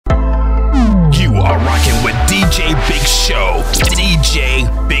DJ Big Show. DJ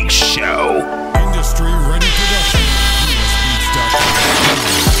Big Show. Industry Ready Production.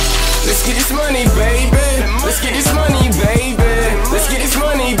 Let's get this money, baby. Let's get this money, baby. Let's get this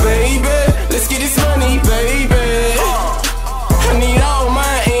money, baby. Let's get this money, baby. I need all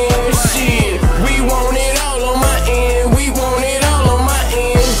my end, shit. We want it all on my end. We want it all on my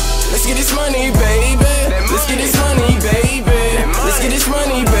end. Let's get this money, baby. Let's get this money, baby. Let's get this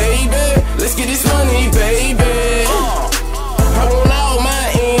money, baby. Let's get this money, baby. I want all my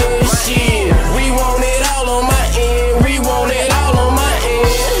end, shit. We want it all on my end. We want it all on my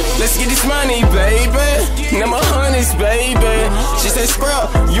end. Let's get this money, baby. Number hundreds, baby. She said,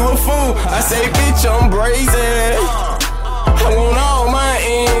 Skrapp, you a fool. I say, bitch, I'm brazen. I want all my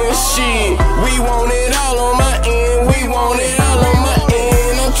end, shit. We want it all on my end. We want it all on my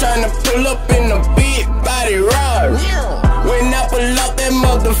end. I'm tryna pull up in a big body ride. When I pull up, that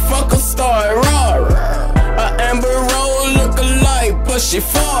motherfucker start raw. A Amber Roll look alike, but she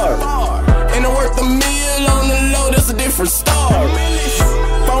far. And I worth a meal on the low, that's a different star.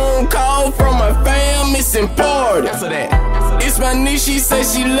 Phone call from my fam, it's important. It's my niece, she say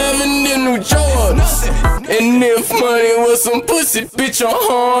she loving the new Jordans. And if money was some pussy, bitch, I'm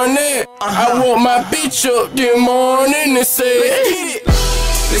horny. I woke my bitch up this morning and said,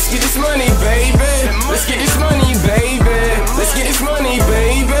 let's get this money, baby. Let's get this money, baby. Let's get this money,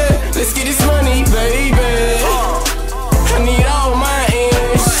 baby. Let's get this money, baby. I need all my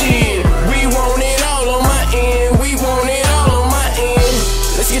end, shit. We want it all on my end. We want it all on my end.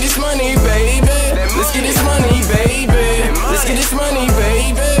 Let's get this money, baby. Let's get this money, baby. Let's get this money,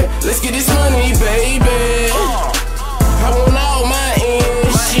 baby. Let's get this money, baby. I want all my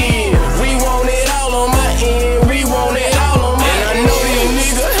end, shit. We want it all on my end. We want it all on my end. And I know these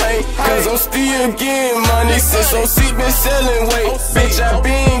niggas hate, cause I'm still getting money. Since OC been selling weight, bitch, I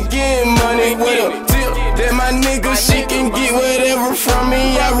been getting money with a tip that my nigga, she can get whatever from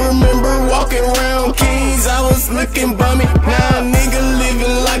me. I remember walking around Kings, I was looking bummy. Now a nigga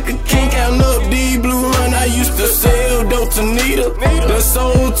living like a king, count up D blue run. I used to sell dope to Nita, done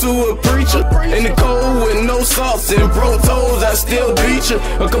sold to a preacher. In the cold with no salts and broke toes, I still beat you.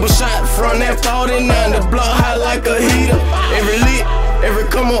 A couple shots from that 49, the block hot like a heater. Every lit, every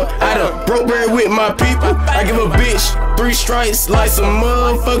come on, I done broke bread with my people. I give a bitch 3 stripes like some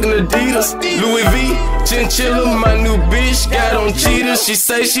motherfucking Adidas. Louis V, chinchilla, my new bitch got on cheetahs. She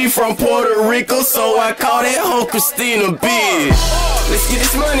say she from Puerto Rico, so I call that hoe Christina bitch. Let's get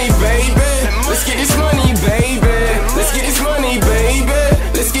this money, baby. Let's get this money, baby. Let's get this money, baby.